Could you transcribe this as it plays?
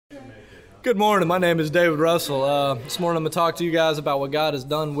Good morning. My name is David Russell. This morning I'm going to talk to you guys about what God has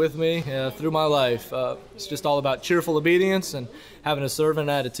done with me through my life. It's just all about cheerful obedience and having a servant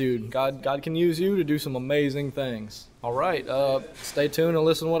attitude. God can use you to do some amazing things. All right. Stay tuned and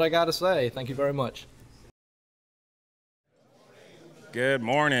listen to what I got to say. Thank you very much. Good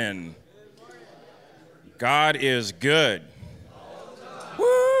morning. God is good.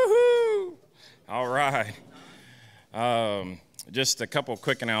 Woo-hoo! All right. Just a couple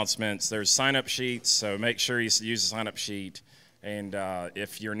quick announcements. There's sign-up sheets, so make sure you use the sign-up sheet. And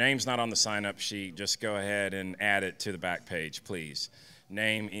if your name's not on the sign-up sheet, just go ahead and add it to the back page, please.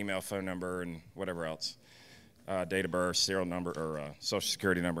 Name, email, phone number, and whatever else. Date of birth, serial number, or social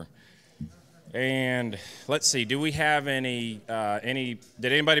security number. And let's see, do we have did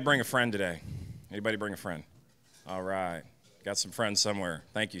anybody bring a friend today? Anybody bring a friend? All right. Got some friends somewhere.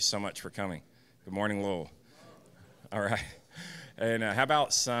 Thank you so much for coming. Good morning, Lowell. All right. And how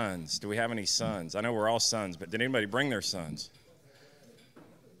about sons? Do we have any sons? I know we're all sons, but did anybody bring their sons?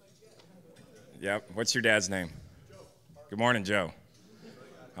 Yep. What's your dad's name? Joe. Good morning, Joe.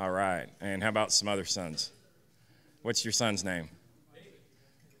 All right. And how about some other sons? What's your son's name? David.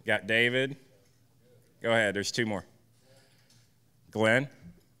 Got David? Go ahead. There's two more. Glenn?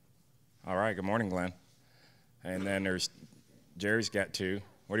 All right. Good morning, Glenn. And then there's Jerry's got two.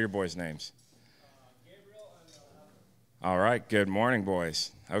 What are your boys' names? All right, good morning,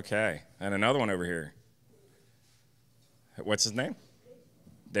 boys. Okay, and another one over here. What's his name?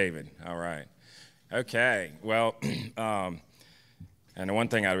 David. All right. Okay, well, and the one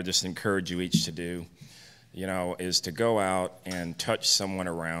thing I would just encourage you each to do, is to go out and touch someone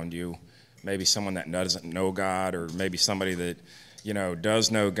around you, maybe someone that doesn't know God, or maybe somebody that,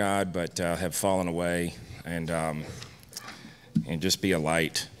 does know God but have fallen away, and just be a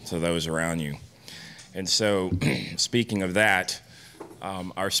light to those around you. And so, speaking of that,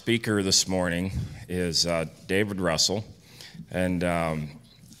 our speaker this morning is David Russell, and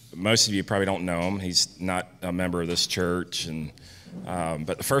most of you probably don't know him. He's not a member of this church,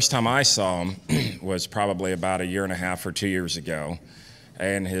 but the first time I saw him was probably about a year and a half or 2 years ago,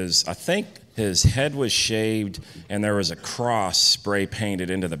 and I think his head was shaved, and there was a cross spray painted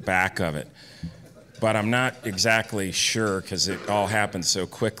into the back of it, but I'm not exactly sure because it all happened so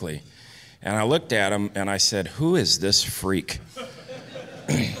quickly. And I looked at him, and I said, "Who is this freak?"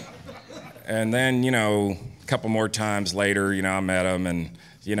 And then, a couple more times later, I met him, and,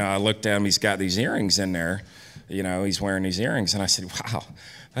 I looked at him. He's got these earrings in there. He's wearing these earrings. And I said, "Wow,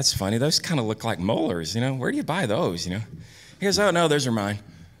 that's funny. Those kind of look like molars. Where do you buy those, He goes, "Oh, no, those are mine."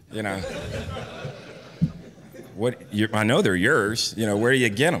 What? I know they're yours. Where do you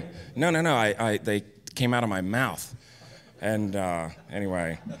get them? No, they came out of my mouth. And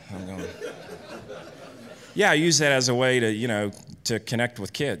anyway, I'm going. Yeah, I use that as a way to, to connect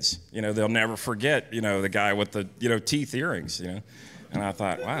with kids. They'll never forget, the guy with the, teeth earrings, And I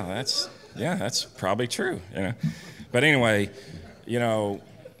thought, wow, that's probably true, But anyway,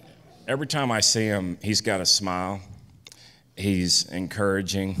 every time I see him, he's got a smile. He's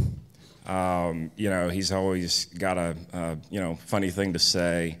encouraging. He's always got a funny thing to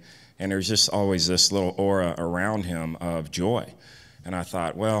say. And there's just always this little aura around him of joy. And I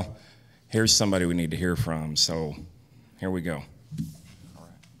thought, well, here's somebody we need to hear from. So here we go. All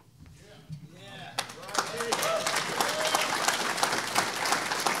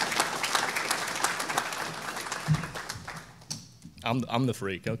right. I'm the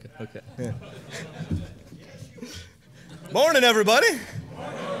freak. Okay. Yeah. Morning, everybody.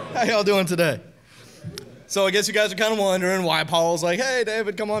 How y'all doing today? So I guess you guys are kind of wondering why Paul's like, "Hey,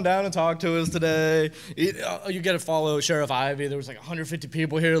 David, come on down and talk to us today." You got to follow Sheriff Ivy. There was like 150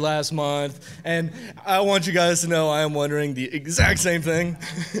 people here last month. And I want you guys to know I am wondering the exact same thing.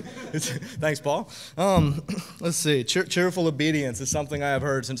 Thanks, Paul. Let's see. Cheerful obedience is something I have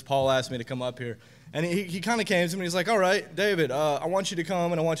heard since Paul asked me to come up here. And he kind of came to me. He's like, "All right, David, I want you to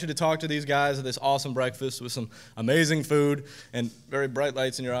come and I want you to talk to these guys at this awesome breakfast with some amazing food and very bright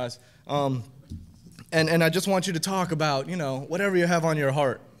lights in your eyes. And I just want you to talk about, whatever you have on your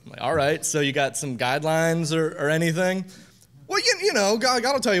heart." I'm like, "All right, so you got some guidelines or anything?" "Well, God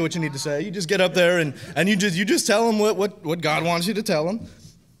will tell you what you need to say. You just get up there and you just tell him what God wants you to tell him."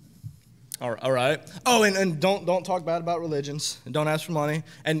 All right. Oh, and don't talk bad about religions, and don't ask for money,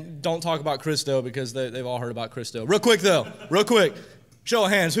 and don't talk about Christo because they've all heard about Christo. Real quick, show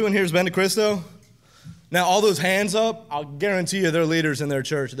of hands, who in here has been to Christo? Now, all those hands up, I'll guarantee you they're leaders in their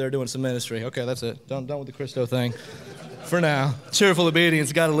church. They're doing some ministry. Okay, that's it. Done with the Christo thing for now. Cheerful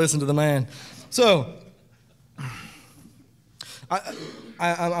obedience, got to listen to the man. So,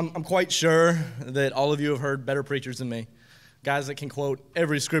 I'm quite sure that all of you have heard better preachers than me. guys that can quote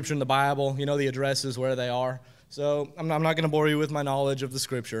every scripture in the Bible, you know the addresses where they are. So I'm not going to bore you with my knowledge of the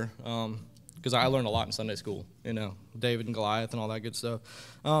scripture, because I learned a lot in Sunday school, you know, David and Goliath and all that good stuff.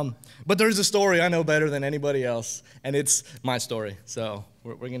 But there's a story I know better than anybody else, and it's my story. So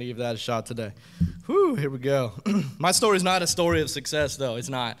we're going to give that a shot today. Whew, here we go. My story is not a story of success, though. It's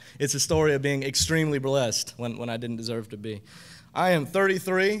not. It's a story of being extremely blessed when I didn't deserve to be. I am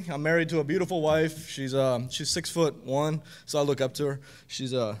 33. I'm married to a beautiful wife. She's 6'1", so I look up to her.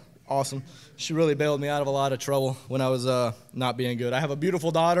 She's awesome. She really bailed me out of a lot of trouble when I was not being good. I have a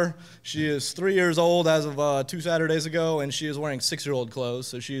beautiful daughter. She is 3 years old as of 2 Saturdays ago, and she is wearing 6-year-old clothes,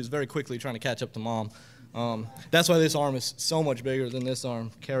 so she is very quickly trying to catch up to mom. That's why this arm is so much bigger than this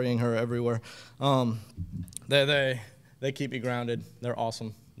arm, carrying her everywhere. They keep me grounded. They're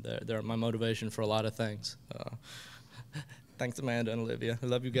awesome. They're my motivation for a lot of things. Thanks, Amanda and Olivia. I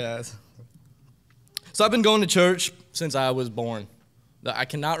love you guys. So I've been going to church since I was born. I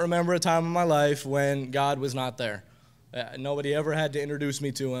cannot remember a time in my life when God was not there. Nobody ever had to introduce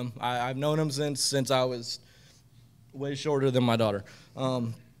me to him. I've known him since I was way shorter than my daughter. I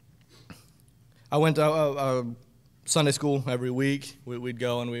went to Sunday school every week. We'd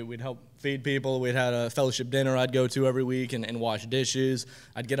go and we'd help feed people. We'd had a fellowship dinner I'd go to every week and wash dishes.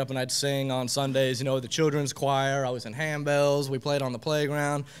 I'd get up and I'd sing on Sundays, you know, the children's choir. I was in handbells. We played on the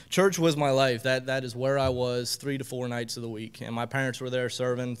playground. Church was my life. That is where I was 3 to 4 nights of the week. And my parents were there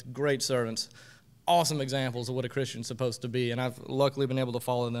serving, great servants. Awesome examples of what a Christian's supposed to be. And I've luckily been able to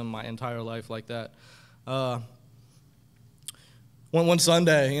follow them my entire life like that. One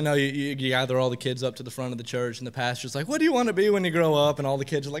Sunday, you know, you gather all the kids up to the front of the church, and the pastor's like, "What do you want to be when you grow up?" And all the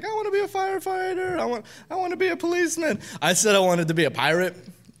kids are like, "I want to be a firefighter. I want to be a policeman." I said I wanted to be a pirate.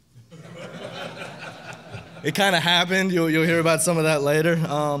 It kind of happened. You'll hear about some of that later.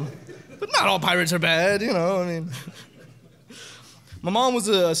 But not all pirates are bad, you know. I mean, my mom was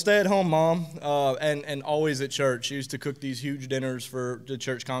a stay-at-home mom, and always at church. She used to cook these huge dinners for the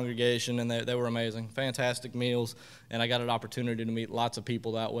church congregation, and they were amazing, fantastic meals. And I got an opportunity to meet lots of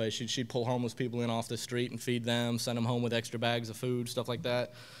people that way. She'd pull homeless people in off the street and feed them, send them home with extra bags of food, stuff like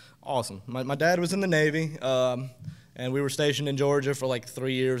that. Awesome. My dad was in the Navy, and we were stationed in Georgia for like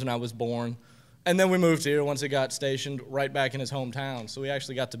 3 years, and I was born. And then we moved here once he got stationed right back in his hometown. So we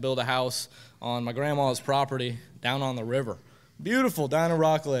actually got to build a house on my grandma's property down on the river. Beautiful, down in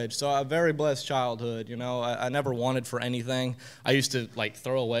Rockledge. So a very blessed childhood, you know. I never wanted for anything. I used to, like,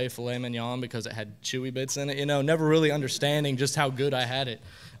 throw away filet mignon because it had chewy bits in it, you know, never really understanding just how good I had it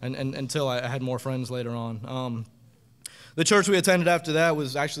until I had more friends later on. The church we attended after that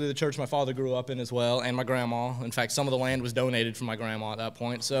was actually the church my father grew up in as well, and my grandma. In fact, some of the land was donated from my grandma at that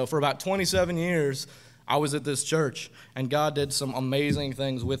point. So for about 27 years, I was at this church, and God did some amazing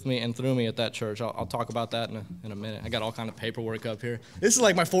things with me and through me at that church. I'll talk about that in a minute. I got all kind of paperwork up here. This is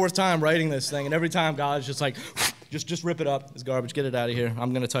like my 4th time writing this thing, and every time God's just like, just rip it up. It's garbage. Get it out of here.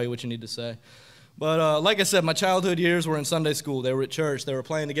 I'm going to tell you what you need to say. But like I said, my childhood years were in Sunday school. They were at church. They were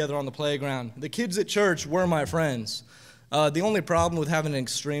playing together on the playground. The kids at church were my friends. The only problem with having an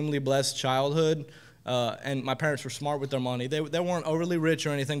extremely blessed childhood, and my parents were smart with their money. They weren't overly rich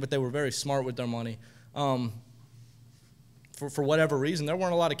or anything, but they were very smart with their money. For whatever reason, there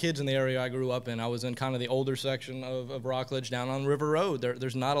weren't a lot of kids in the area I grew up in. I was in kind of the older section of Rockledge down on River Road.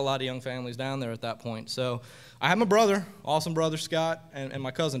 There's not a lot of young families down there at that point. So I had my brother, awesome brother Scott, and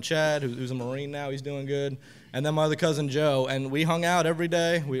my cousin Chad, who's a Marine now. He's doing good. And then my other cousin Joe. And we hung out every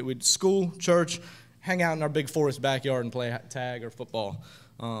day. We'd school, church, hang out in our big forest backyard and play tag or football.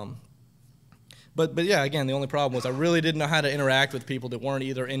 But yeah, again, the only problem was I really didn't know how to interact with people that weren't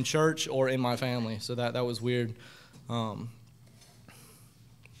either in church or in my family. So that was weird.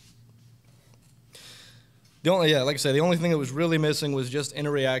 Like I said, the only thing that was really missing was just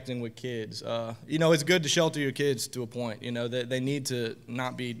interacting with kids. You know, it's good to shelter your kids to a point. You know, they need to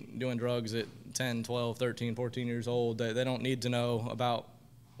not be doing drugs at 10, 12, 13, 14 years old. They don't need to know about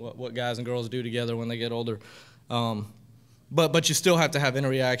what guys and girls do together when they get older. But you still have to have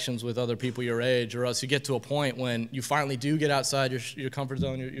interactions with other people your age, or else you get to a point when you finally do get outside your comfort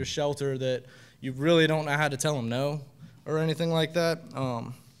zone, your shelter, that you really don't know how to tell them no or anything like that.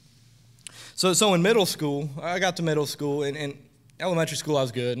 So in middle school, I got to middle school. In elementary school, I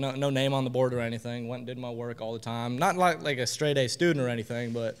was good. No name on the board or anything. Went and did my work all the time. Not like a straight A student or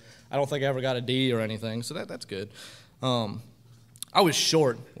anything, but I don't think I ever got a D or anything, so that's good. I was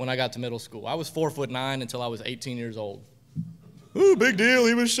short when I got to middle school. I was 4'9" until I was 18 years old. Ooh, big deal,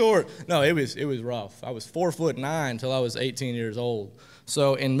 he was short. No, it was rough. I was 4'9" until I was 18 years old.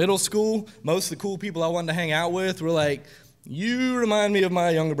 So in middle school, most of the cool people I wanted to hang out with were like, "You remind me of my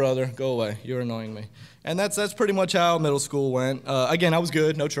younger brother. Go away. You're annoying me." And that's pretty much how middle school went. Again, I was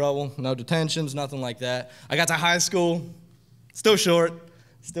good, no trouble, no detentions, nothing like that. I got to high school, still short,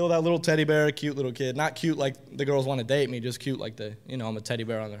 still that little teddy bear, cute little kid. Not cute like the girls want to date me, just cute like I'm a teddy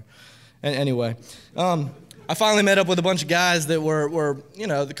bear on there. And anyway, I finally met up with a bunch of guys that were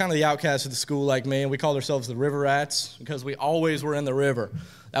the kind of the outcasts of the school like me, and we called ourselves the River Rats because we always were in the river.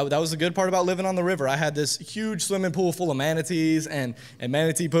 That was the good part about living on the river. I had this huge swimming pool full of manatees and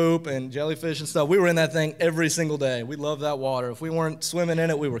manatee poop and jellyfish and stuff. We were in that thing every single day. We loved that water. If we weren't swimming in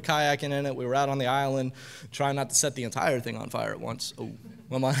it, we were kayaking in it. We were out on the island trying not to set the entire thing on fire at once. Oh,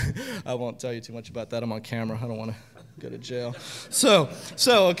 well, I won't tell you too much about that. I'm on camera. I don't want to go to jail. So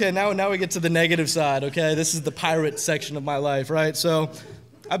okay, now we get to the negative side, okay? This is the pirate section of my life, right? So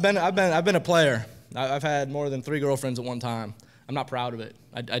I've been a player. I've had more than 3 girlfriends at one time. I'm not proud of it.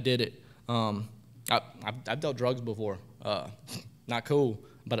 I did it. I've dealt drugs before. Not cool,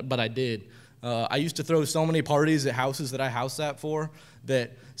 but I did. I used to throw so many parties at houses that I house sat for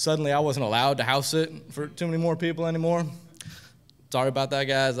that suddenly I wasn't allowed to house it for too many more people anymore. Sorry about that,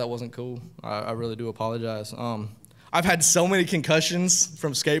 guys. That wasn't cool. I really do apologize. I've had so many concussions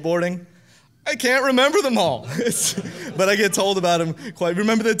from skateboarding. I can't remember them all, but I get told about them quite.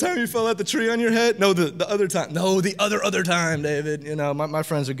 Remember that time you fell out the tree on your head? No, the other time. No, the other time, David. My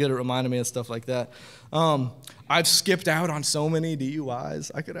friends are good at reminding me of stuff like that. I've skipped out on so many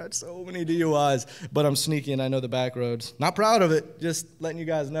DUIs. I could have so many DUIs, but I'm sneaky and I know the back roads. Not proud of it, just letting you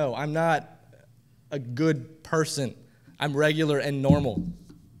guys know. I'm not a good person. I'm regular and normal.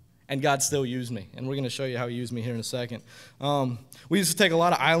 And God still used me, and we're going to show you how he used me here in a second. We used to take a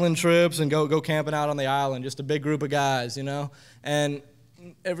lot of island trips and go camping out on the island, just a big group of guys, and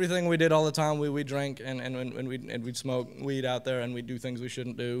everything we did all the time, we drank and we'd smoke weed out there, and we'd do things we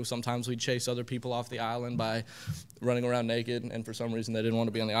shouldn't do. Sometimes we'd chase other people off the island by running around naked, and for some reason they didn't want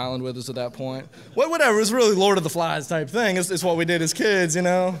to be on the island with us at that point. Whatever, it was really Lord of the Flies type thing. It's what we did as kids,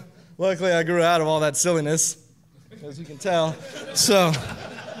 Luckily, I grew out of all that silliness, as you can tell. So...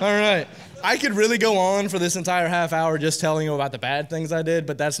 All right. I could really go on for this entire half hour just telling you about the bad things I did,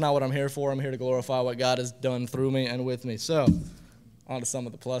 but that's not what I'm here for. I'm here to glorify what God has done through me and with me. So, on to some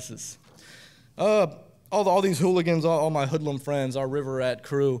of the pluses. All these hooligans, all my hoodlum friends, our River Rat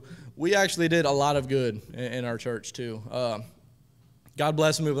crew, we actually did a lot of good in our church, too. God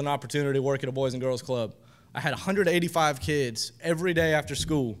blessed me with an opportunity to work at a Boys and Girls Club. I had 185 kids every day after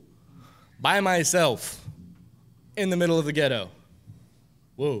school by myself in the middle of the ghetto.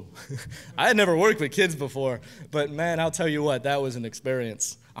 Whoa. I had never worked with kids before, but man, I'll tell you what, that was an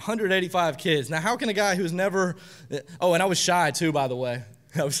experience. 185 kids. Now, how can a guy who's never, oh, and I was shy too, by the way.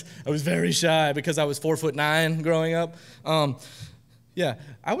 I was very shy because I was 4'9" growing up. I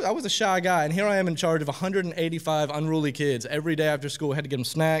was a shy guy, and here I am in charge of 185 unruly kids every day after school. I had to get them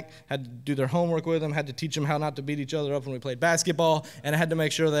snack, had to do their homework with them, had to teach them how not to beat each other up when we played basketball, and I had to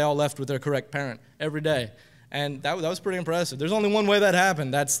make sure they all left with their correct parent every day. And that was pretty impressive. There's only one way that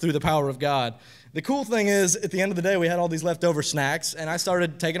happened. That's through the power of God. The cool thing is, at the end of the day, we had all these leftover snacks, and I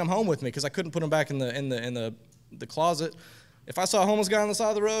started taking them home with me because I couldn't put them back in the closet. If I saw a homeless guy on the side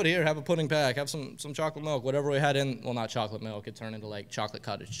of the road, here, have a pudding pack, have some chocolate milk, whatever we had in. Well, not chocolate milk. It turned into like chocolate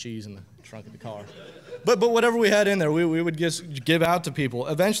cottage cheese in the trunk of the car. But whatever we had in there, we would just give out to people.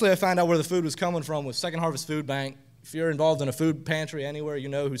 Eventually, I found out where the food was coming from with Second Harvest Food Bank. If you're involved in a food pantry anywhere, you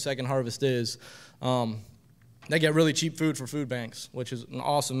know who Second Harvest is. They get really cheap food for food banks, which is an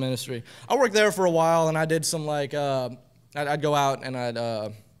awesome ministry. I worked there for a while, and I did some I'd go out and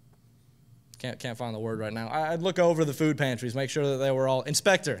I'd can't find the word right now. I'd look over the food pantries, make sure that they were all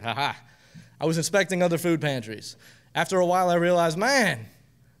inspector. Haha. I was inspecting other food pantries. After a while, I realized, man,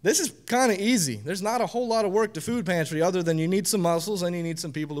 this is kind of easy. There's not a whole lot of work to food pantry other than you need some muscles and you need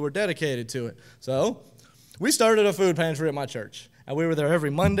some people who are dedicated to it. So we started a food pantry at my church, and we were there every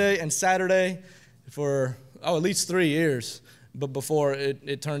Monday and Saturday for at least 3 years, but before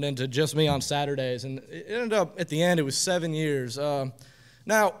it turned into just me on Saturdays, and it ended up, at the end, it was 7 years.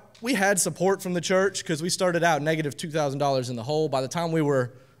 Now, we had support from the church because we started out negative $2,000 in the hole. By the time we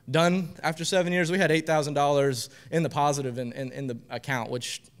were done after 7 years, we had $8,000 in the positive in the account,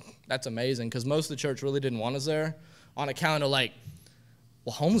 which that's amazing because most of the church really didn't want us there on account of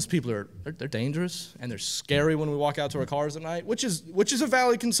homeless people they're dangerous and they're scary when we walk out to our cars at night, which is a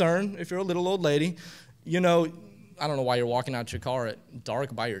valid concern if you're a little old lady. I don't know why you're walking out to your car at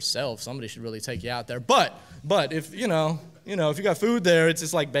dark by yourself. Somebody should really take you out there. But if if you got food there, it's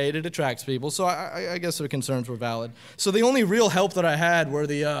just like bait. It attracts people. So I guess their concerns were valid. So the only real help that I had were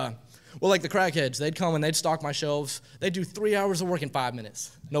the crackheads. They'd come and they'd stock my shelves. They'd do 3 hours of work in 5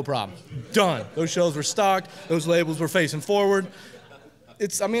 minutes. No problem. Done. Those shelves were stocked. Those labels were facing forward.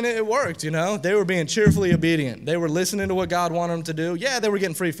 it worked, you know. They were being cheerfully obedient. They were listening to what God wanted them to do. Yeah, they were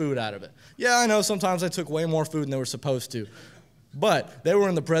getting free food out of it. Yeah, I know sometimes they took way more food than they were supposed to. But they were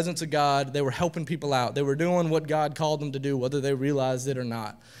in the presence of God. They were helping people out. They were doing what God called them to do, whether they realized it or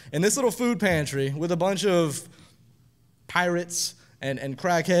not. And this little food pantry with a bunch of pirates and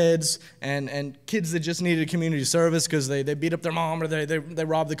crackheads and kids that just needed community service because they beat up their mom or they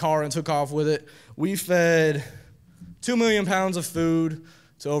robbed the car and took off with it. We fed 2 million pounds of food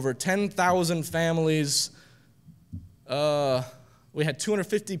to over 10,000 families. We had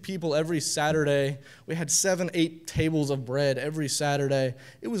 250 people every Saturday. We had 7-8 tables of bread every Saturday.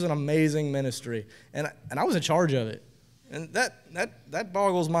 It was an amazing ministry, and I was in charge of it. And that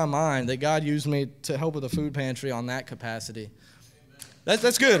boggles my mind that God used me to help with the food pantry on that capacity.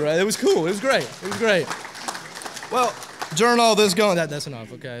 That's good, right? It was cool. It was great. It was great. Well, during all this going, that's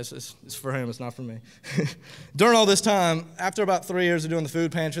enough, okay? It's for him. It's not for me. During all this time, after about 3 years of doing the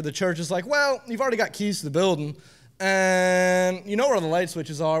food pantry, the church is like, well, you've already got keys to the building, and you know where the light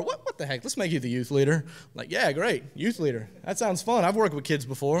switches are. What the heck? Let's make you the youth leader. I'm like, yeah, great. Youth leader. That sounds fun. I've worked with kids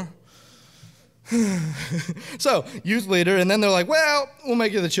before. So, youth leader, and then they're like, well, we'll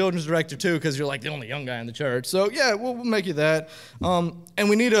make you the children's director too because you're like the only young guy in the church. So, yeah, we'll make you that. And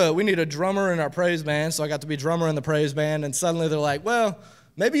we need a drummer in our praise band, so I got to be drummer in the praise band, and suddenly they're like, well,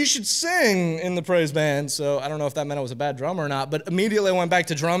 maybe you should sing in the praise band. So, I don't know if that meant I was a bad drummer or not, but immediately I went back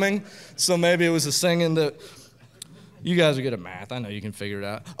to drumming, so maybe it was the singing that... You guys are good at math. I know you can figure it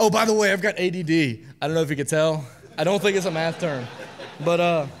out. Oh, by the way, I've got ADD. I don't know if you could tell. I don't think it's a math term.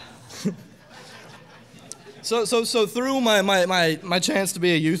 But, So through my chance to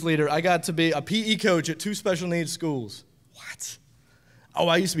be a youth leader, I got to be a PE coach at 2 special needs schools. What? Oh,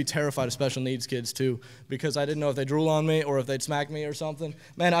 I used to be terrified of special needs kids too because I didn't know if they'd drool on me or if they'd smack me or something.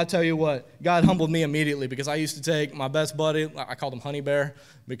 Man, I tell you what, God humbled me immediately because I used to take my best buddy, I called him Honey Bear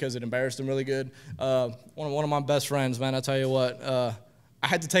because it embarrassed him really good. One of my best friends, man, I tell you what, I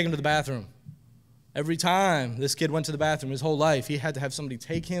had to take him to the bathroom. Every time this kid went to the bathroom, his whole life, he had to have somebody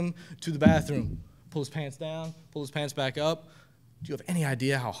take him to the bathroom. Pull his pants down, pull his pants back up. Do you have any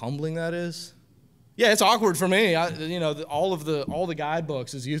idea how humbling that is? Yeah, it's awkward for me. All the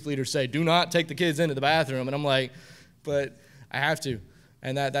guidebooks as youth leaders say, do not take the kids into the bathroom. And I'm like, but I have to.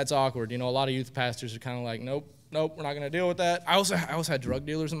 And that's awkward. You know, a lot of youth pastors are kind of like, nope, we're not going to deal with that. I also had drug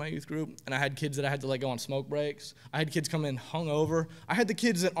dealers in my youth group, and I had kids that I had to let go on smoke breaks. I had kids come in hungover. I had the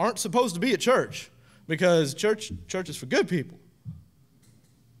kids that aren't supposed to be at church because church is for good people.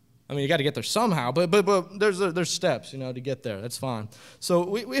 I mean, you got to get there somehow, but there's steps, you know, to get there. That's fine. So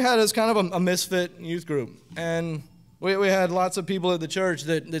we had as kind of a misfit youth group, and we had lots of people at the church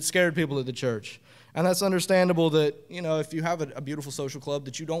that scared people at the church. And that's understandable that, you know, if you have a beautiful social club,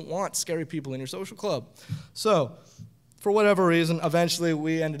 that you don't want scary people in your social club. So for whatever reason, eventually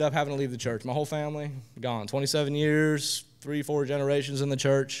we ended up having to leave the church. My whole family, gone. 27 years, 3-4 generations in the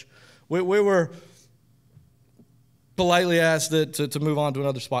church. We were politely asked to move on to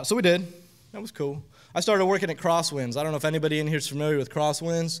another spot. So we did. That was cool. I started working at Crosswinds. I don't know if anybody in here is familiar with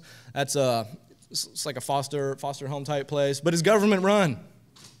Crosswinds. It's like a foster home type place, but it's government run.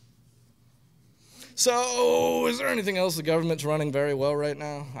 So is there anything else the government's running very well right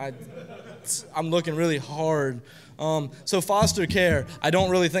now? I'm looking really hard. So foster care, I don't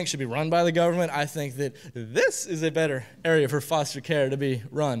really think should be run by the government. I think that this is a better area for foster care to be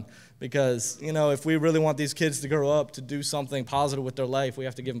run. Because, you know, if we really want these kids to grow up to do something positive with their life, we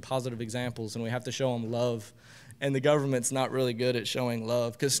have to give them positive examples, and we have to show them love. And the government's not really good at showing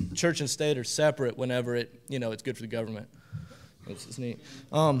love, because church and state are separate whenever it's good for the government. It's neat.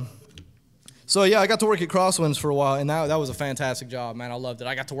 So, yeah, I got to work at Crosswinds for a while, and that was a fantastic job, man. I loved it.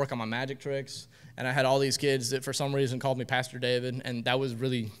 I got to work on my magic tricks, and I had all these kids that for some reason called me Pastor David, and that was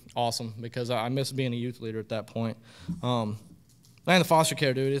really awesome because I missed being a youth leader at that point. Man, the foster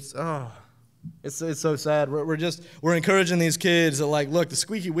care, dude, it's so sad. We're encouraging these kids that, like, look, the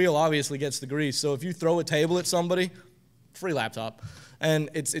squeaky wheel obviously gets the grease. So if you throw a table at somebody, free laptop.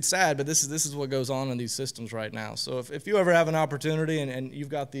 And it's sad, but this is what goes on in these systems right now. So if you ever have an opportunity and you've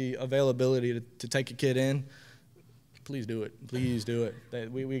got the availability to take a kid in, please do it. Please do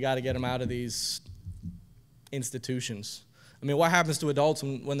it. We got to get them out of these institutions. I mean, what happens to adults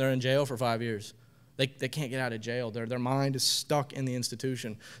when they're in jail for 5 years? They can't get out of jail. Their mind is stuck in the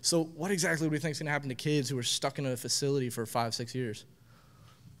institution. So what exactly do we think is going to happen to kids who are stuck in a facility for 5-6 years?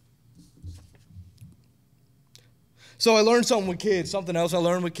 So I learned something with kids. Something else I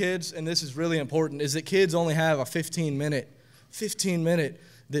learned with kids, and this is really important, is that kids only have a 15-minute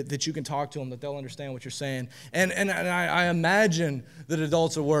that you can talk to them, that they'll understand what you're saying. And I imagine that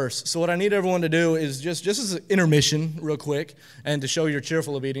adults are worse. So what I need everyone to do is just as an intermission real quick and to show your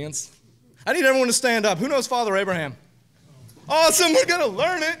cheerful obedience, I need everyone to stand up. Who knows Father Abraham? Awesome, we're going to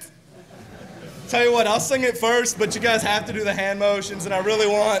learn it. Tell you what, I'll sing it first, but you guys have to do the hand motions, and I really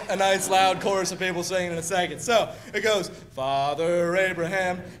want a nice loud chorus of people singing in a second. So it goes, Father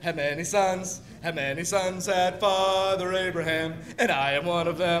Abraham had many sons had Father Abraham, and I am one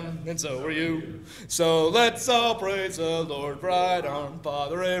of them, and so are you. So let's all praise the Lord, right arm.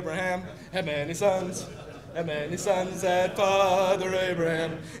 Father Abraham had many sons had Father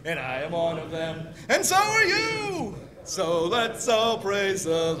Abraham, and I am one of them, and so are you. So let's all praise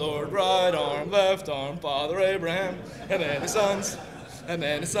the Lord, right arm, left arm, Father Abraham, and many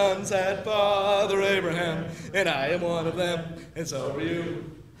sons had Father Abraham, and I am one of them, and so are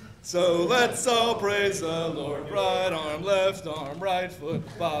you. So let's all praise the Lord, right arm, left arm, right foot,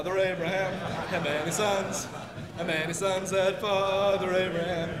 Father Abraham, and many sons had Father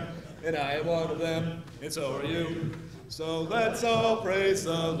Abraham, and I am one of them, and so are you. So let's all praise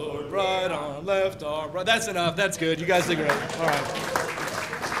the Lord, right arm, left arm, right. That's enough, that's good, you guys did great. All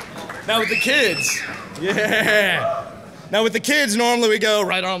right. Now with the kids, yeah. Now with the kids, normally we go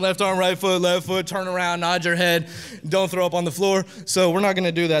right arm, right foot, turn around, nod your head, don't throw up on the floor. So we're not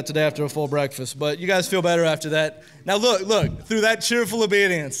gonna do that today after a full breakfast, but you guys feel better after that. Now look, through that cheerful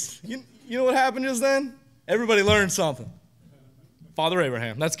obedience, you know what happened just then? Everybody learned something. Father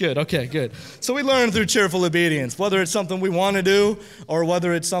Abraham, that's good, okay, good. So we learn through cheerful obedience, whether it's something we want to do or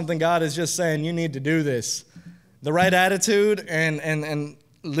whether it's something God is just saying, you need to do this. The right attitude and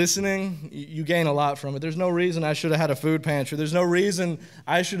listening, you gain a lot from it. There's no reason I should have had a food pantry. There's no reason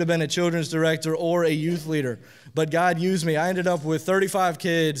I should have been a children's director or a youth leader. But God used me. I ended up with 35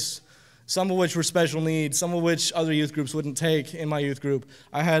 kids, some of which were special needs, some of which other youth groups wouldn't take in my youth group.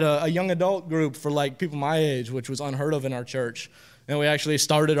 I had a young adult group for like people my age, which was unheard of in our church. And we actually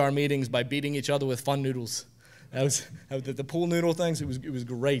started our meetings by beating each other with fun noodles. That was the pool noodle things. It was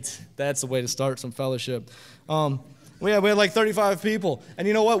great. That's the way to start some fellowship. We had like 35 people. And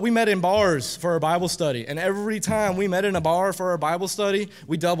you know what? We met in bars for our Bible study. And every time we met in a bar for our Bible study,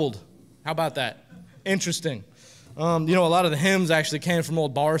 we doubled. How about that? Interesting. A lot of the hymns actually came from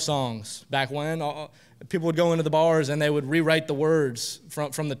old bar songs back when. People would go into the bars and they would rewrite the words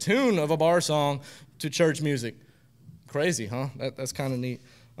from the tune of a bar song to church music. Crazy, huh? That's kind of neat.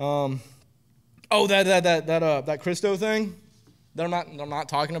 That Christo thing that I'm not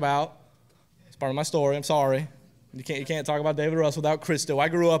talking about. It's part of my story. I'm sorry. You can't talk about David Russ without Christo. I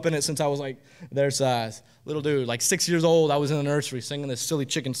grew up in it since I was like their size. Little dude, like 6 years old, I was in the nursery singing this silly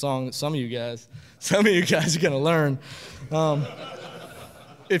chicken song that some of you guys are going to learn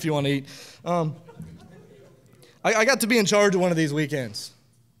if you want to eat. I got to be in charge of one of these weekends.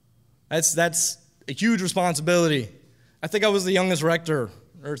 That's a huge responsibility. I think I was the youngest rector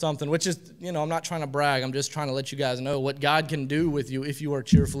or something, which is, I'm not trying to brag. I'm just trying to let you guys know what God can do with you if you are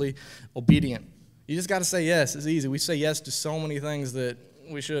cheerfully obedient. You just got to say yes. It's easy. We say yes to so many things that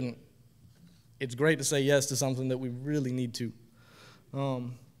we shouldn't. It's great to say yes to something that we really need to.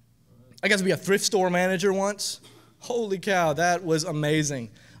 I got to be a thrift store manager once. Holy cow, that was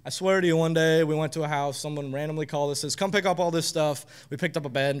amazing. I swear to you, one day we went to a house, someone randomly called us, says, come pick up all this stuff. We picked up a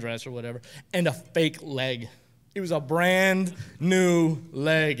bed and dress or whatever, and a fake leg. It was a brand new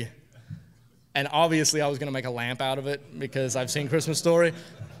leg. And obviously I was going to make a lamp out of it because I've seen Christmas Story.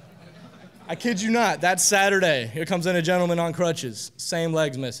 I kid you not, that Saturday, here comes in a gentleman on crutches, same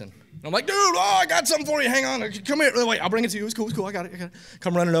leg's missing. And I'm like, dude, I got something for you, hang on, come here, wait, I'll bring it to you, it's cool, I got it.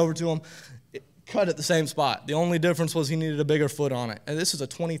 Come running over to him, cut at the same spot. The only difference was he needed a bigger foot on it. And this is a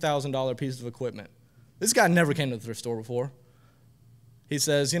 $20,000 piece of equipment. This guy never came to the thrift store before. He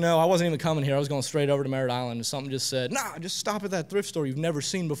says, I wasn't even coming here. I was going straight over to Merritt Island, and something just said, nah, just stop at that thrift store you've never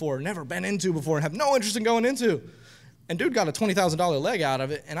seen before, never been into before, and have no interest in going into. And dude got a $20,000 leg out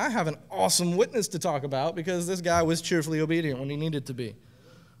of it, and I have an awesome witness to talk about because this guy was cheerfully obedient when he needed to be.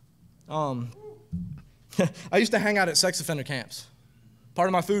 I used to hang out at sex offender camps. Part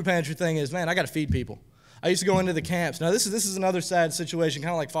of my food pantry thing is, man, I got to feed people. I used to go into the camps. Now, this is another sad situation,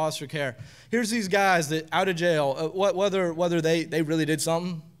 kind of like foster care. Here's these guys that out of jail, whether they really did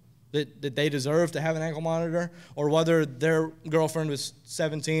something that they deserved to have an ankle monitor, or whether their girlfriend was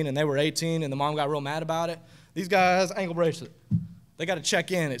 17 and they were 18 and the mom got real mad about it, these guys, ankle bracelet. They got to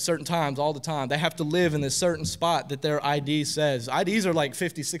check in at certain times all the time. They have to live in this certain spot that their ID says. IDs are like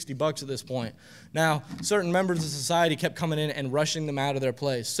 $50, $60 at this point. Now, certain members of society kept coming in and rushing them out of their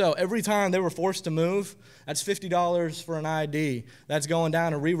place. So every time they were forced to move, that's $50 for an ID. That's going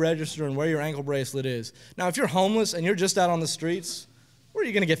down and re-registering where your ankle bracelet is. Now, if you're homeless and you're just out on the streets, Where are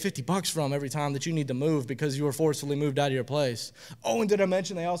you going to get $50 from every time that you need to move because you were forcefully moved out of your place? Oh, and did I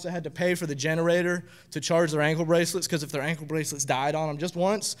mention they also had to pay for the generator to charge their ankle bracelets, because if their ankle bracelets died on them just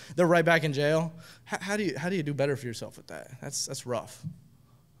once, they're right back in jail? How do you do better for yourself with that? That's rough.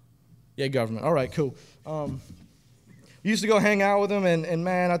 Yeah, government. All right, cool. Used to go hang out with them, and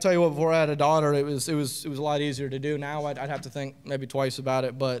man, I tell you what, before I had a daughter, it was a lot easier to do. Now I'd have to think maybe twice about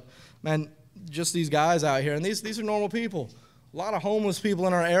it, but man, just these guys out here, and these are normal people. A lot of homeless people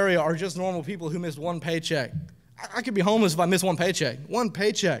in our area are just normal people who missed one paycheck. I could be homeless if I miss one paycheck. One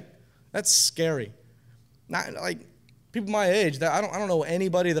paycheck. That's scary. Not like people my age. I don't know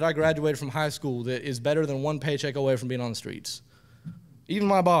anybody that I graduated from high school that is better than one paycheck away from being on the streets. Even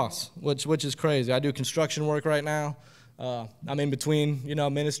my boss, which is crazy. I do construction work right now. I'm in between,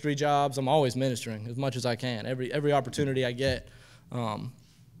 ministry jobs. I'm always ministering as much as I can. Every opportunity I get.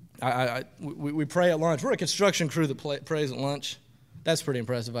 We pray at lunch. We're a construction crew that prays at lunch. That's pretty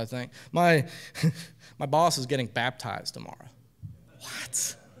impressive, I think. My boss is getting baptized tomorrow.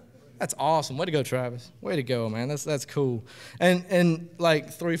 What? That's awesome. Way to go, Travis. Way to go, man. That's cool. And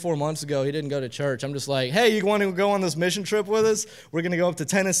like 3-4 months ago, he didn't go to church. I'm just like, hey, you want to go on this mission trip with us? We're going to go up to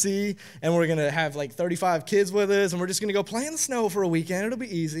Tennessee, and we're going to have like 35 kids with us, and we're just going to go play in the snow for a weekend. It'll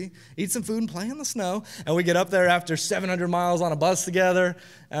be easy. Eat some food and play in the snow. And we get up there after 700 miles on a bus together,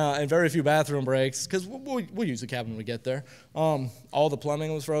 and very few bathroom breaks, because we'll use the cabin when we get there. All the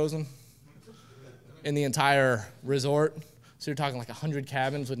plumbing was frozen in the entire resort. So you're talking like 100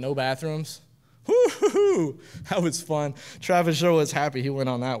 cabins with no bathrooms. Woo-hoo-hoo. That was fun. Travis sure was happy he went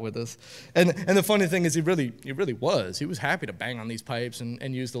on that with us. And the funny thing is he really was. He was happy to bang on these pipes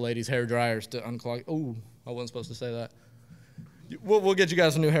and use the ladies' hair dryers to unclog. Oh, I wasn't supposed to say that. We'll get you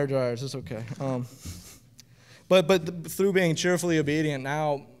guys some new hair dryers. It's okay. But through being cheerfully obedient,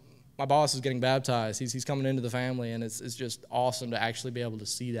 now my boss is getting baptized. He's coming into the family, and it's just awesome to actually be able to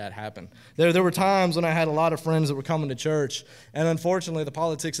see that happen. There were times when I had a lot of friends that were coming to church, and unfortunately the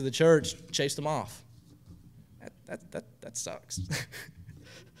politics of the church chased them off. That sucks.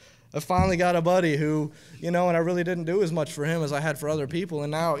 I finally got a buddy who, and I really didn't do as much for him as I had for other people, and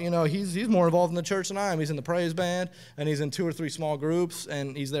now, he's more involved in the church than I am. He's in the praise band, and he's in 2 or 3 small groups,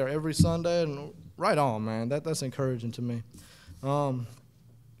 and he's there every Sunday, and right on, man. That's encouraging to me.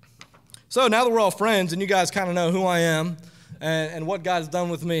 So now that we're all friends and you guys kind of know who I am and what God's done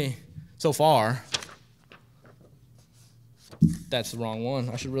with me so far. That's the wrong one.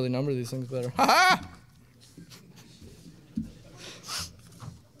 I should really number these things better. Ha-ha!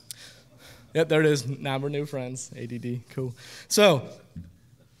 Yep, there it is. Now we're new friends. ADD, cool. So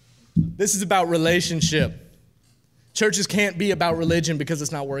this is about relationship. Churches can't be about religion because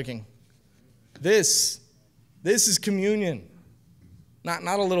it's not working. This is communion. Not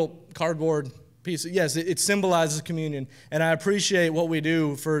a little cardboard piece. Yes, it symbolizes communion, and I appreciate what we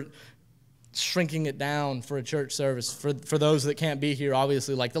do for shrinking it down for a church service for those that can't be here,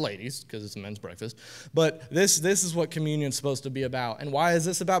 obviously, like the ladies, because it's a men's breakfast. But this is what communion's supposed to be about. And why is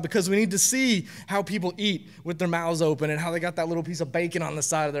this about? Because we need to see how people eat with their mouths open and how they got that little piece of bacon on the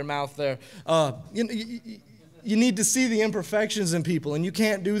side of their mouth there. You need to see the imperfections in people, and you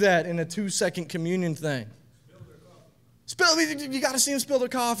can't do that in a 2-second communion thing. You got to see them spill their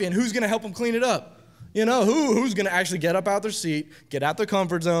coffee, and who's going to help them clean it up? Who's going to actually get up out their seat, get out their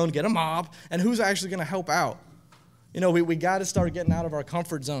comfort zone, get a mop, and who's actually going to help out? We got to start getting out of our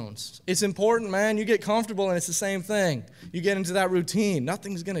comfort zones. It's important, man. You get comfortable, and it's the same thing. You get into that routine.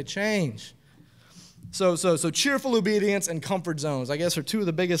 Nothing's going to change. So cheerful obedience and comfort zones, I guess, are 2 of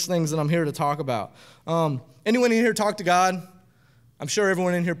the biggest things that I'm here to talk about. Anyone in here talk to God? I'm sure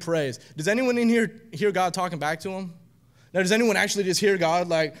everyone in here prays. Does anyone in here hear God talking back to them? Now, does anyone actually just hear God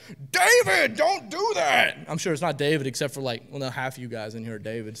like, David, don't do that? I'm sure it's not David, except for half of you guys in here are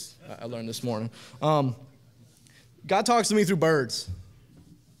Davids. I learned this morning. God talks to me through birds.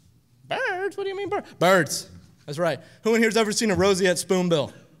 Birds? What do you mean birds? Birds. That's right. Who in here has ever seen a roseate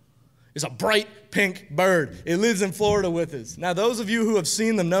spoonbill? It's a bright pink bird. It lives in Florida with us. Now, those of you who have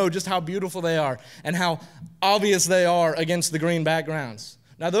seen them know just how beautiful they are and how obvious they are against the green backgrounds.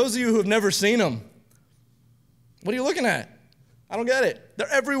 Now, those of you who have never seen them, what are you looking at? I don't get it.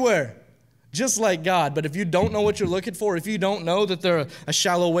 They're everywhere, just like God. But if you don't know what you're looking for, if you don't know that they're a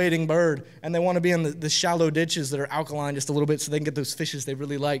shallow wading bird and they want to be in the shallow ditches that are alkaline just a little bit so they can get those fishes they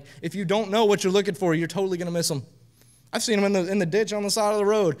really like, if you don't know what you're looking for, you're totally going to miss them. I've seen them in the ditch on the side of the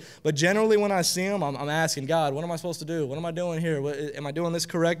road. But generally when I see them, I'm asking God, what am I supposed to do? What am I doing here? Am I doing this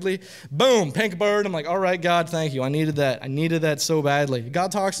correctly? Boom, pink bird. I'm like, all right, God, thank you. I needed that. I needed that so badly.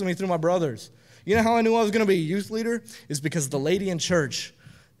 God talks to me through my brothers. You know how I knew I was going to be a youth leader? Is because the lady in church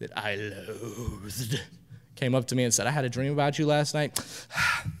that I loathed came up to me and said, I had a dream about you last night,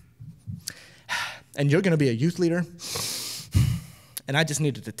 and you're going to be a youth leader, and I just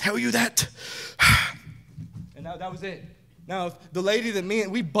needed to tell you that. And that was it. Now, the lady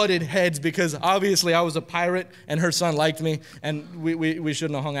we butted heads because obviously I was a pirate and her son liked me, and we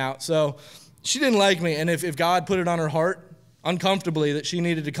shouldn't have hung out. So she didn't like me, and if God put it on her heart, uncomfortably, that she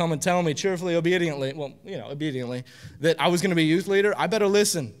needed to come and tell me cheerfully, obediently, that I was going to be a youth leader, I better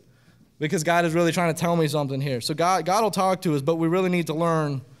listen, because God is really trying to tell me something here. So God will talk to us, but we really need to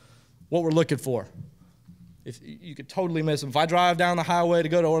learn what we're looking for. If you could totally miss them. If I drive down the highway to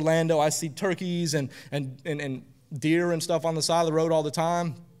go to Orlando, I see turkeys and deer and stuff on the side of the road all the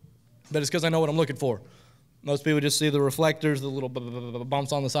time, but it's because I know what I'm looking for. Most people just see the reflectors, the little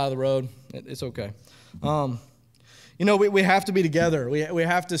bumps on the side of the road. It's okay. We have to be together. We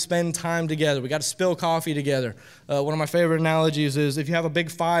have to spend time together. We got to spill coffee together. One of my favorite analogies is if you have a big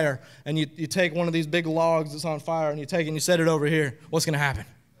fire and you take one of these big logs that's on fire and you take it and you set it over here, what's going to happen?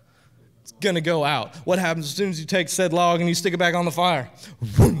 It's going to go out. What happens as soon as you take said log and you stick it back on the fire?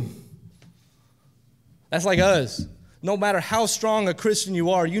 That's like us. No matter how strong a Christian you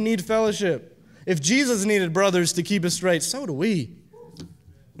are, you need fellowship. If Jesus needed brothers to keep us straight, so do we.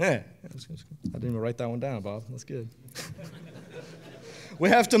 Yeah. I didn't even write that one down, Bob. That's good. We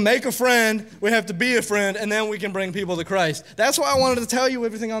have to make a friend, we have to be a friend, and then we can bring people to Christ. That's why I wanted to tell you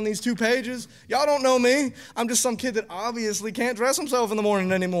everything on these 2 pages. Y'all don't know me. I'm just some kid that obviously can't dress himself in the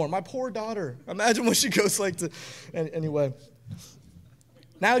morning anymore. My poor daughter. Imagine what she goes like to... Anyway.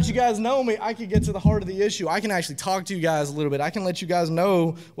 Now that you guys know me, I can get to the heart of the issue. I can actually talk to you guys a little bit. I can let you guys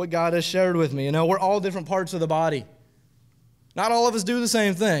know what God has shared with me. We're all different parts of the body. Not all of us do the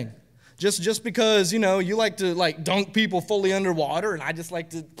same thing. Just because, you like to dunk people fully underwater and I just like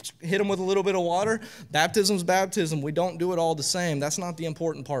to hit them with a little bit of water, baptism's baptism. We don't do it all the same. That's not the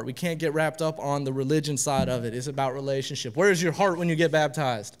important part. We can't get wrapped up on the religion side of it. It's about relationship. Where is your heart when you get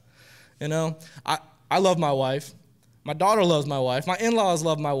baptized? I love my wife. My daughter loves my wife. My in-laws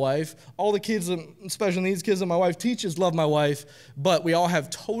love my wife. All the kids, especially these kids that my wife teaches, love my wife. But we all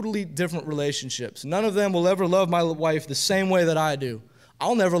have totally different relationships. None of them will ever love my wife the same way that I do.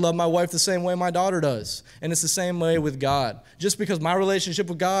 I'll never love my wife the same way my daughter does. And it's the same way with God. Just because my relationship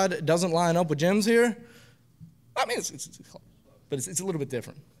with God doesn't line up with Jim's here, it's a little bit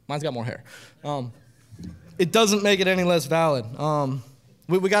different. Mine's got more hair. It doesn't make it any less valid.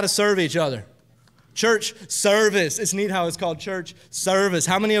 We got to serve each other. Church service. It's neat how it's called church service.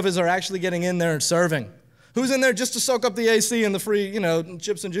 How many of us are actually getting in there and serving? Who's in there just to soak up the AC and the free,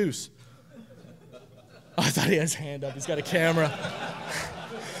 chips and juice? Oh, I thought he had his hand up. He's got a camera.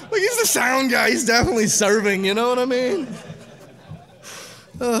 Look, he's the sound guy. He's definitely serving, you know what I mean?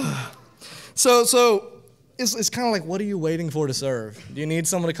 So it's kind of like, what are you waiting for to serve? Do you need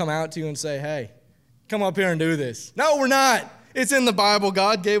someone to come out to you and say, hey, come up here and do this? No, we're not. It's in the Bible.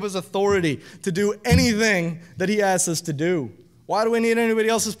 God gave us authority to do anything that he asks us to do. Why do we need anybody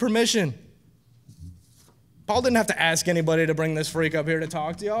else's permission? Paul didn't have to ask anybody to bring this freak up here to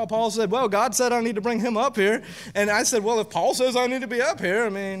talk to y'all. Paul said, well, God said I need to bring him up here. And I said, well, if Paul says I need to be up here,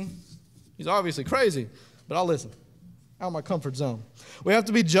 he's obviously crazy. But I'll listen. Out of my comfort zone. We have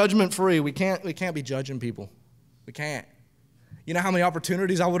to be judgment-free. We can't be judging people. We can't. You know how many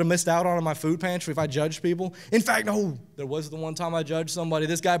opportunities I would have missed out on in my food pantry if I judged people? In fact, no, there was the one time I judged somebody.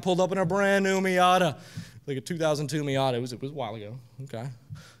 This guy pulled up in a brand new Miata, like a 2002 Miata. It was a while ago. Okay.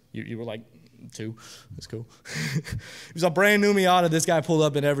 You were like 2. That's cool. It was a brand new Miata this guy pulled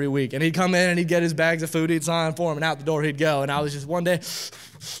up in every week. And he'd come in and he'd get his bags of food, he'd sign for him, and out the door he'd go. And I was just one day,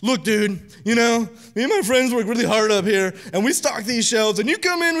 look, dude, me and my friends work really hard up here, and we stock these shelves, and you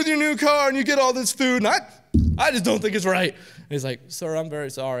come in with your new car and you get all this food, and I just don't think it's right. And he's like, sir, I'm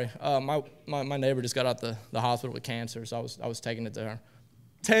very sorry. My neighbor just got out the hospital with cancer, so I was taking it to her.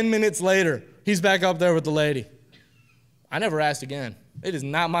 10 minutes later, he's back up there with the lady. I never asked again. It is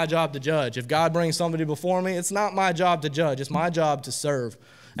not my job to judge. If God brings somebody before me, it's not my job to judge. It's my job to serve.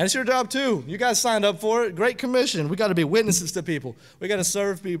 And it's your job too. You guys signed up for it. Great commission. We got to be witnesses to people. We got to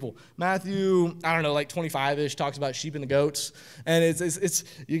serve people. Matthew, 25-ish talks about sheep and the goats. And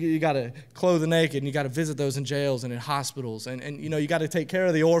you got to clothe the naked, and you got to visit those in jails and in hospitals. And you got to take care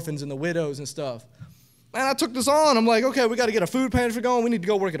of the orphans and the widows and stuff. Man, I took this on. I'm like, okay, we got to get a food pantry going. We need to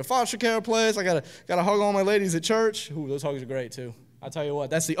go work at a foster care place. I got to hug all my ladies at church. Ooh, those hugs are great too. I'll tell you what,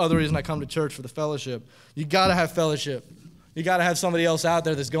 that's the other reason I come to church, for the fellowship. You got to have fellowship. You got to have somebody else out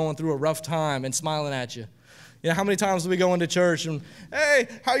there that's going through a rough time and smiling at you. How many times do we go into church and, hey,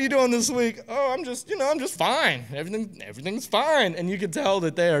 how you doing this week? Oh, I'm just fine. Everything's fine. And you can tell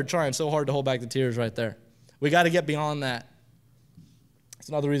that they are trying so hard to hold back the tears right there. We got to get beyond that.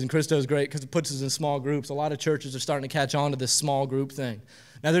 another reason Christo is great, because it puts us in small groups. A lot of churches are starting to catch on to this small group thing.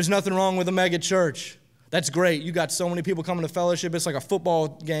 Now, there's nothing wrong with a mega church. That's great. You got so many people coming to fellowship. It's like a football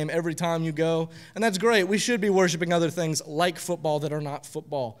game every time you go. And that's great. We should be worshiping other things like football that are not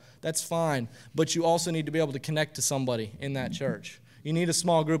football. That's fine. But you also need to be able to connect to somebody in that church. You need a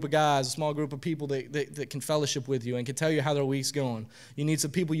small group of guys, a small group of people that can fellowship with you and can tell you how their week's going. You need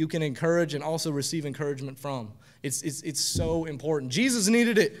some people you can encourage and also receive encouragement from. It's so important. Jesus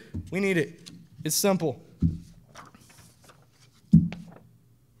needed it. We need it. It's simple.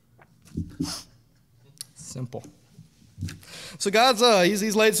 Simple. So God's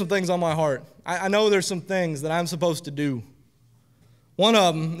he's laid some things on my heart. I know there's some things that I'm supposed to do. One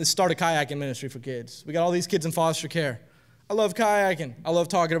of them is start a kayaking ministry for kids. We got all these kids in foster care. I love kayaking. I love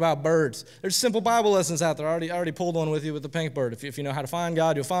talking about birds. There's simple Bible lessons out there. I already pulled one with you with the pink bird. If you know how to find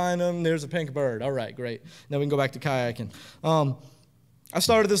God, you'll find him. There's a pink bird. All right, great. Now we can go back to kayaking. I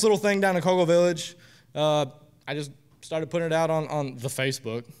started this little thing down in Cocoa Village. I just started putting it out on the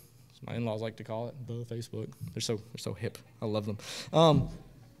Facebook. My in-laws like to call it the Facebook. They're so hip. I love them.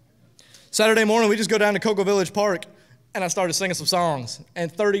 Saturday morning, we just go down to Cocoa Village Park, and I started singing some songs,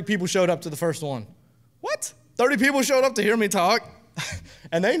 and 30 people showed up to the first one. What? 30 people showed up to hear me talk,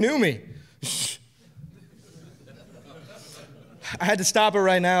 and they knew me. I had to stop it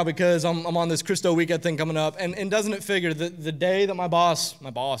right now because I'm on this Christo weekend thing coming up, and doesn't it figure the day that my boss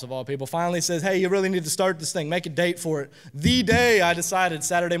of all people, finally says, hey, you really need to start this thing, make a date for it. The day I decided,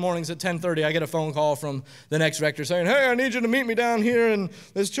 Saturday mornings at 10:30, I get a phone call from the next rector saying, hey, I need you to meet me down here in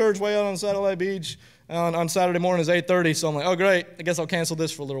this church way out on Satellite Beach on Saturday morning is 8:30. So I'm like, oh, great, I guess I'll cancel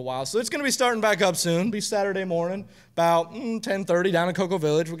this for a little while. So it's going to be starting back up soon. It'll be Saturday morning, about 10:30 down in Cocoa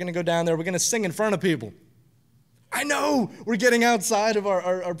Village. We're going to go down there. We're going to sing in front of people. I know we're getting outside of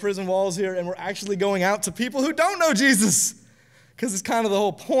our prison walls here, and we're actually going out to people who don't know Jesus, because it's kind of the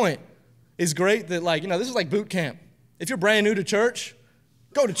whole point. It's great that, this is like boot camp. If you're brand new to church,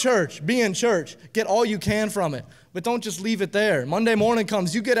 go to church, be in church, get all you can from it, but don't just leave it there. Monday morning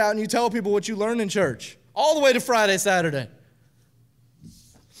comes, you get out and you tell people what you learned in church, all the way to Friday, Saturday.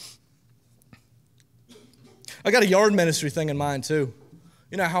 I got a yard ministry thing in mind, too.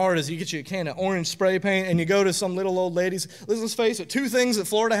 You know how hard it is. You get you a can of orange spray paint and you go to some little old ladies. Let's face it, two things that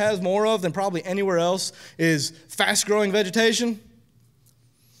Florida has more of than probably anywhere else is fast-growing vegetation.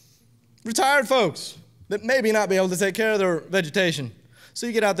 Retired folks that maybe not be able to take care of their vegetation. So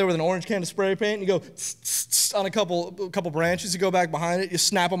you get out there with an orange can of spray paint, and you go tss, tss, tss on a couple branches, you go back behind it, you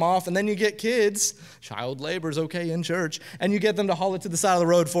snap them off, and then you get kids, child labor is okay in church, and you get them to haul it to the side of the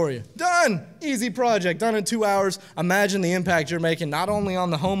road for you. Done! Easy project, done in 2 hours. Imagine the impact you're making, not only on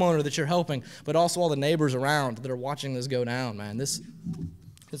the homeowner that you're helping, but also all the neighbors around that are watching this go down, man. This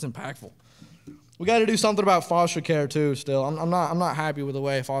is impactful. We got to do something about foster care, too, still. I'm not happy with the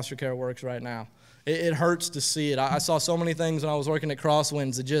way foster care works right now. It hurts to see it. I saw so many things when I was working at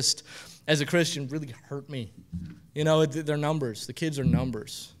Crosswinds that just, as a Christian, really hurt me. You know, they're numbers. The kids are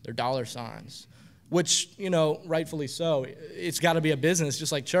numbers. They're dollar signs, which, rightfully so. It's got to be a business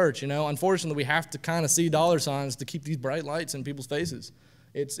just like church, Unfortunately, we have to kind of see dollar signs to keep these bright lights in people's faces.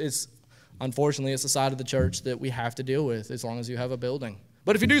 Unfortunately, it's the side of the church that we have to deal with as long as you have a building.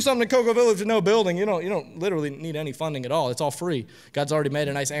 But if you do something in Cocoa Village with no building, you don't literally need any funding at all. It's all free. God's already made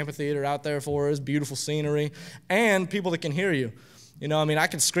a nice amphitheater out there for us, beautiful scenery, and people that can hear you. I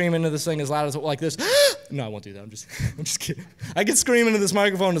could scream into this thing as loud as like this. No, I won't do that. I'm just kidding. I could scream into this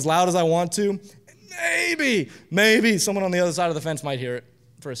microphone as loud as I want to. Maybe someone on the other side of the fence might hear it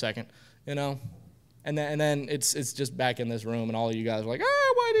for a second, And then it's just back in this room, and all of you guys are like,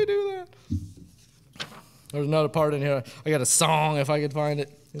 why do you do that? There's another part in here. I got a song if I could find it.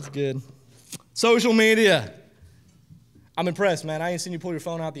 It's good. Social media. I'm impressed, man. I ain't seen you pull your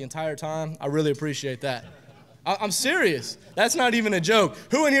phone out the entire time. I really appreciate that. I'm serious. That's not even a joke.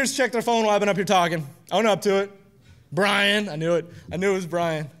 Who in here's checked their phone while I've been up here talking? Own up to it. Brian. I knew it. I knew it was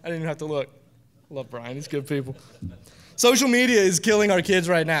Brian. I didn't even have to look. I love Brian. He's good people. Social media is killing our kids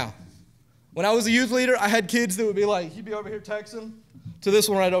right now. When I was a youth leader, I had kids that would be like, he'd be over here texting to this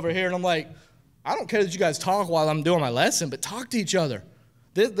one right over here, and I'm like, I don't care that you guys talk while I'm doing my lesson, but talk to each other.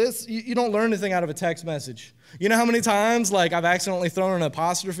 You don't learn anything out of a text message. You know how many times, I've accidentally thrown an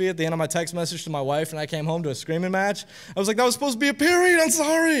apostrophe at the end of my text message to my wife, and I came home to a screaming match? I was like, that was supposed to be a period. I'm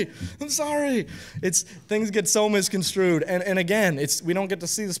sorry. Things get so misconstrued. And again, we don't get to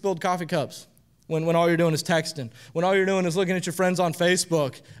see the spilled coffee cups when all you're doing is texting. When all you're doing is looking at your friends on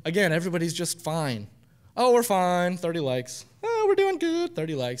Facebook. Again, everybody's just fine. Oh, we're fine, 30 likes. Oh, we're doing good,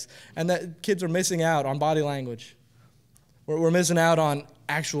 30 likes. And that kids are missing out on body language. We're missing out on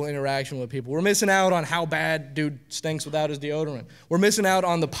actual interaction with people. We're missing out on how bad dude stinks without his deodorant. We're missing out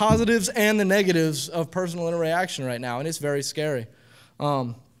on the positives and the negatives of personal interaction right now, and it's very scary.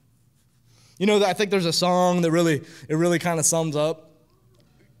 I think there's a song that really kind of sums up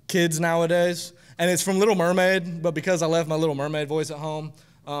kids nowadays, and it's from Little Mermaid, but because I left my Little Mermaid voice at home,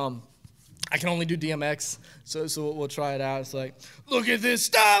 I can only do DMX, so we'll try it out. It's like, look at this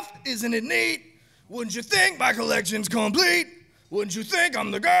stuff, isn't it neat? Wouldn't you think my collection's complete? Wouldn't you think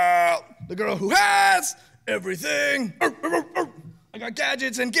I'm the girl who has everything? I got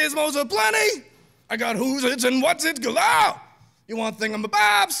gadgets and gizmos aplenty. I got who's its and what's its galore. You want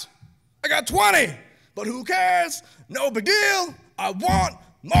thingamabobs? I got 20, but who cares? No big deal. I want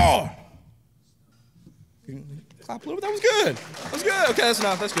more. Clap a little bit. That was good. That was good. Okay, that's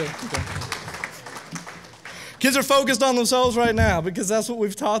enough. That's good. Okay. Kids are focused on themselves right now because that's what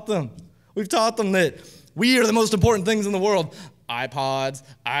we've taught them. We've taught them that we are the most important things in the world. iPods,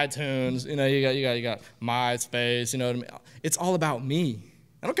 iTunes, you got MySpace, you know what I mean? It's all about me.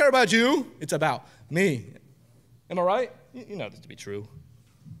 I don't care about you. It's about me. Am I right? You know this to be true.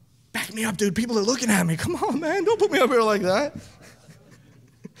 Back me up, dude. People are looking at me. Come on, man. Don't put me up here like that.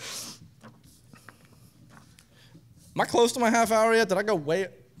 Am I close to my half hour yet? Did I go way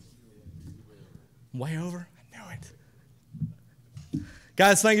over? I knew it.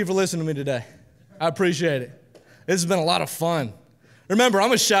 Guys, thank you for listening to me today. I appreciate it. This has been a lot of fun. Remember,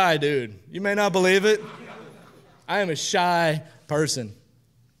 I'm a shy dude. You may not believe it. I am a shy person.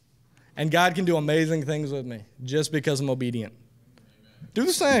 And God can do amazing things with me just because I'm obedient. Do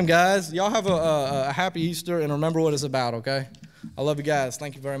the same, guys. Y'all have a happy Easter, and remember what it's about, okay? I love you guys.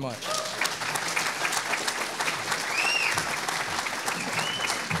 Thank you very much.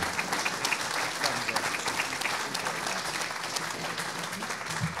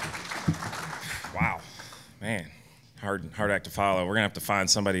 Wow, man, hard act to follow. We're gonna have to find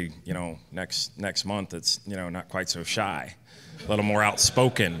somebody, next month that's, not quite so shy, a little more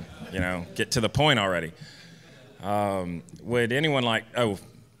outspoken, get to the point already. Would anyone like? Oh,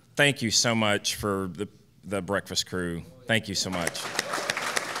 thank you so much for the breakfast crew. Thank you so much.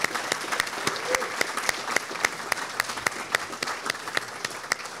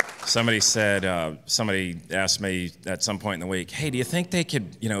 Somebody asked me at some point in the week, hey, do you think they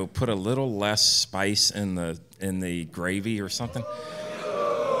could, put a little less spice in the gravy or something?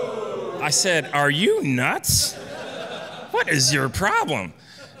 I said, are you nuts? What is your problem?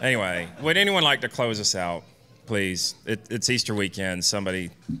 Anyway, would anyone like to close us out, please? It's Easter weekend. Somebody,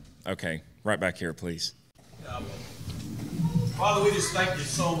 okay, right back here, please. Father, we just thank you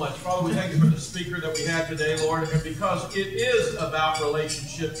so much. Father, we thank you for the speaker that we had today, Lord, and because it is about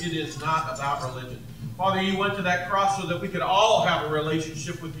relationship, it is not about religion. Father, you went to that cross so that we could all have a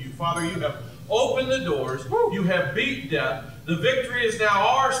relationship with you. Father, you have opened the doors. You have beat death. The victory is now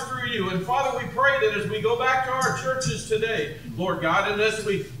ours through you. And Father, we pray that as we go back to our churches today, Lord God, and as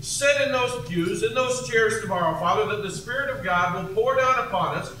we sit in those pews, in those chairs tomorrow, Father, that the Spirit of God will pour down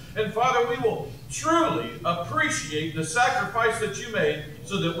upon us. And Father, we will truly appreciate the sacrifice that you made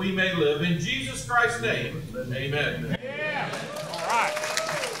so that we may live. In Jesus Christ's name, amen. Yeah. All right.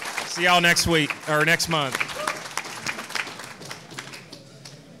 See y'all next week, or next month.